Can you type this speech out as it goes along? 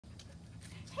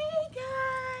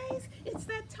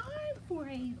for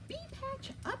a bee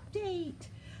patch update.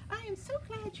 I am so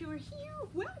glad you're here.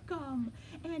 Welcome.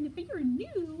 And if you're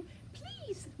new,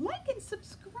 please like and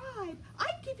subscribe. I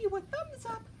give you a thumbs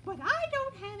up, but I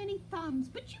don't have any thumbs.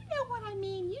 But you know what I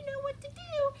mean. You know what to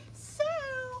do. So,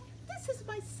 this is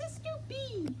my sister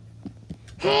Bee.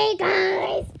 Hey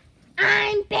guys,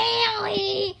 I'm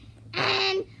Bailey,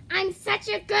 and I'm such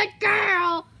a good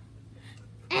girl,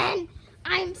 and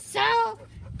I'm so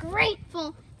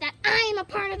grateful that I am a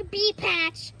part of the Bee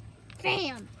Patch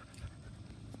fam.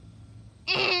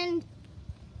 And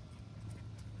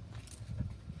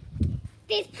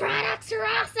these products are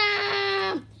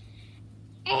awesome!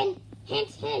 And hint,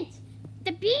 hint,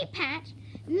 the Bee Patch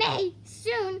may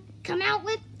soon come out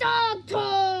with dog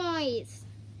toys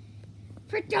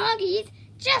for doggies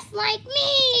just like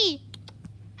me.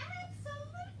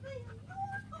 Absolutely, you're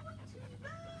going to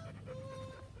love them.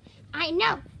 I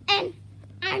know, and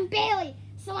I'm Bailey,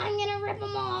 so I'm gonna rip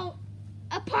them all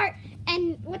apart,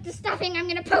 and with the stuffing, I'm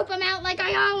gonna poop them out like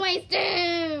I always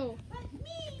do. But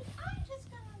me, I'm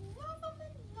just gonna love them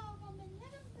and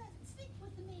let them stick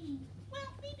with me. Well,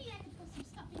 maybe I can put some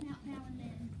stuffing out now and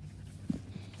then.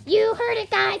 You heard it,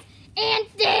 guys, and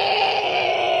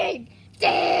dig!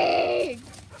 Dig!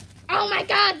 Oh my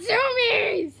God,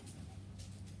 zoomies!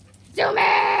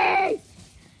 Zoomies!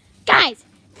 Guys,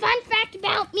 fun fact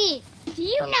about me. Do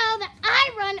you know that I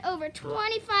run over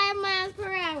 25 miles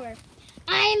per hour?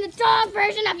 I am the dog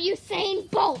version of Usain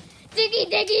Bolt. Diggy,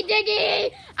 diggy,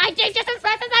 diggy! I dig just as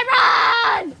fast as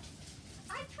I run!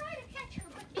 I try to catch her,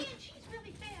 but man, she's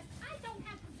really fast. I don't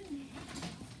have to do that.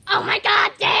 Oh my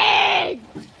God, dig!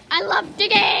 I love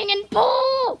digging and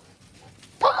pull!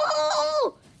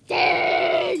 Pull!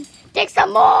 Dig! Dig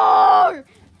some more!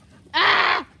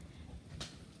 Ah!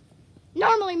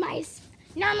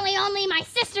 Normally only my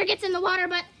sister gets in the water,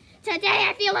 but today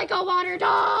I feel like a water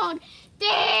dog.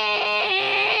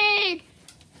 Dig!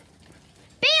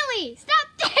 Bailey, stop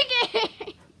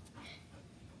digging!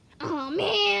 Oh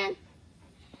man.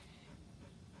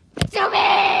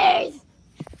 Zoomies!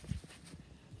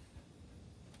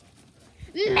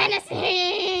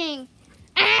 Menacing!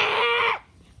 Ah!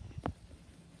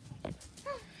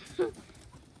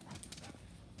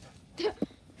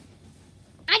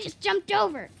 I just jumped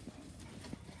over.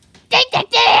 Dig, dig,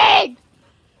 dig!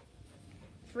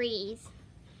 Freeze.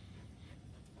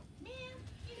 Man,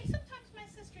 sometimes my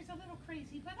sister's a little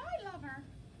crazy, but I love her.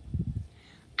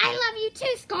 I love you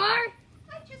too, Scar.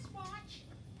 I just watch.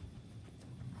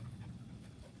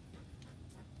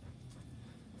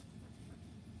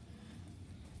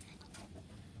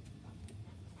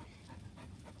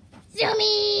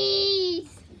 Zoomies!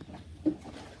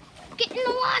 Get in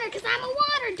the water, because I'm a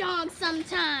water dog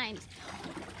sometimes.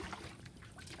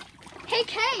 Hey,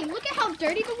 Kay, look at how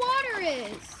dirty the water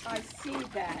is. I see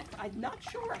that. I'm not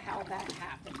sure how that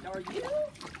happened. Are you?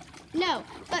 No,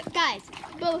 but guys,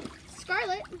 both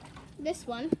Scarlet, this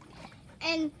one,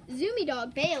 and Zoomy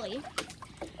Dog, Bailey,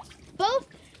 both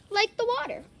like the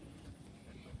water.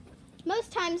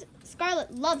 Most times,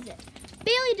 Scarlet loves it.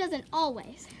 Bailey doesn't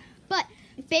always, but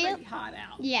It's Bailey, pretty hot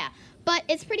out. yeah, but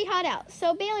it's pretty hot out,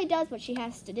 so Bailey does what she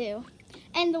has to do.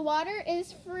 And the water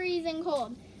is freezing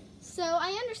cold, so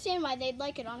I understand why they'd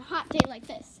like it on a hot day like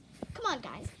this. Come on,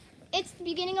 guys, it's the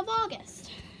beginning of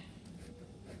August.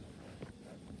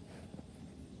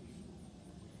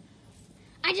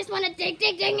 I just want to dig,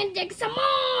 dig, dig, and dig some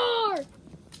more!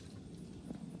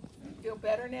 You feel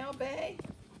better now, Bae?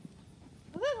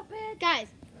 A little bit. Guys,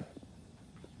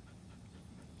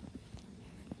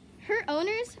 her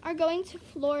owners are going to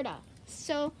Florida,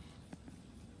 so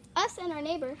us and our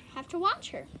neighbor have to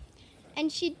watch her. And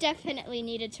she definitely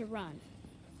needed to run.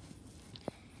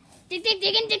 Dig, dig,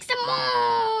 dig, and dig some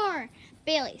more!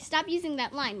 Bailey, stop using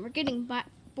that line. We're getting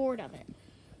bored of it.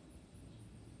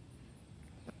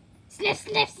 Sniff,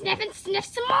 sniff, sniff, and sniff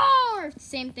some more!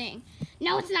 Same thing.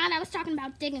 No, it's not. I was talking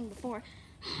about digging before.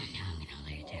 Oh, no, I'm going to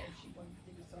lay it down. She wanted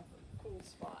to dig herself a cool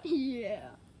spot. Yeah.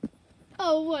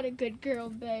 Oh, what a good girl,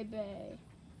 baby.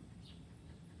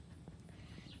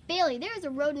 Bailey, there was a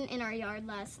rodent in our yard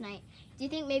last night. Do you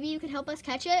think maybe you could help us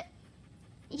catch it?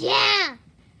 Yeah!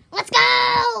 Let's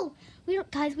go!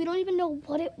 Guys, we don't even know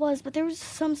what it was, but there was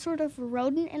some sort of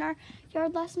rodent in our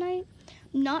yard last night.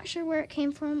 Not sure where it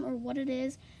came from or what it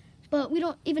is, but we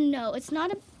don't even know. It's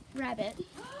not a rabbit.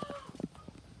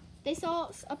 They saw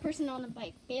a person on a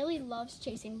bike. Bailey loves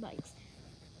chasing bikes.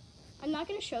 I'm not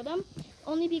going to show them,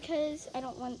 only because I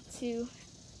don't want to,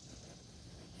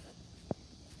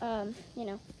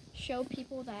 show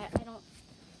people that I don't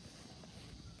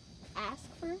ask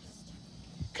first.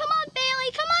 Come on,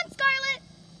 Bailey! Come on, Scarlet!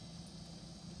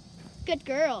 Good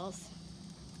girls.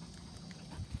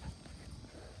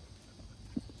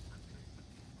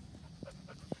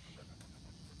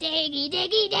 diggy,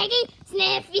 diggy, diggy,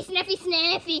 sniffy, sniffy,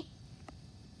 sniffy.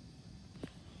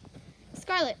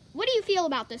 Scarlett, what do you feel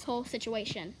about this whole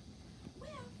situation? Well,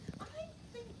 I'm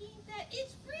thinking that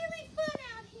it's really fun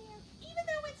out here, even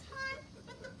though it's hot,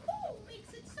 but the pool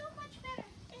makes it so much better.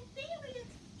 And Bailey is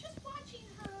just watching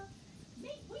her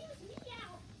make weird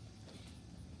meow.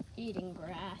 Eating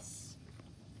grass.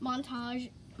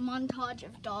 Montage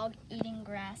of dog eating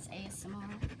grass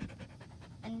ASMR.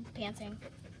 And panting.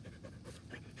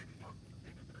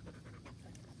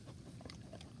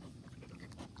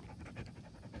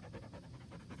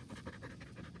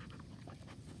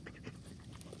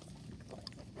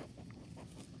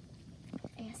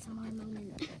 ASMR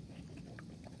moment.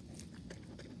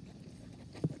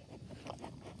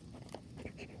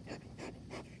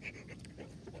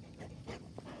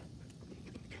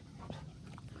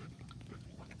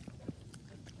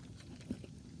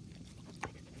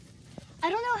 I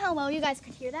don't know how well you guys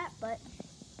could hear that, but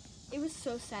it was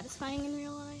so satisfying in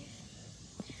real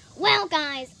life. Well,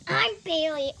 guys, I'm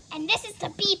Bailey, and this is the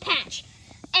Bee Patch.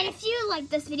 And if you like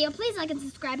this video, please like and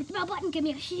subscribe. Hit the bell button, give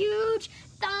me a huge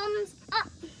thumbs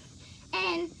up.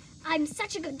 And I'm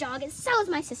such a good dog, and so is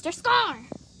my sister Scar.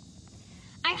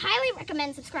 I highly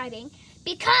recommend subscribing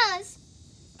because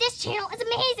this channel is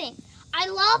amazing. I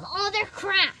love all their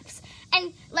crafts.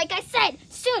 And like I said,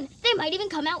 soon they might even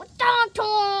come out with dog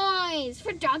toys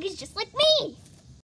for doggies just like me.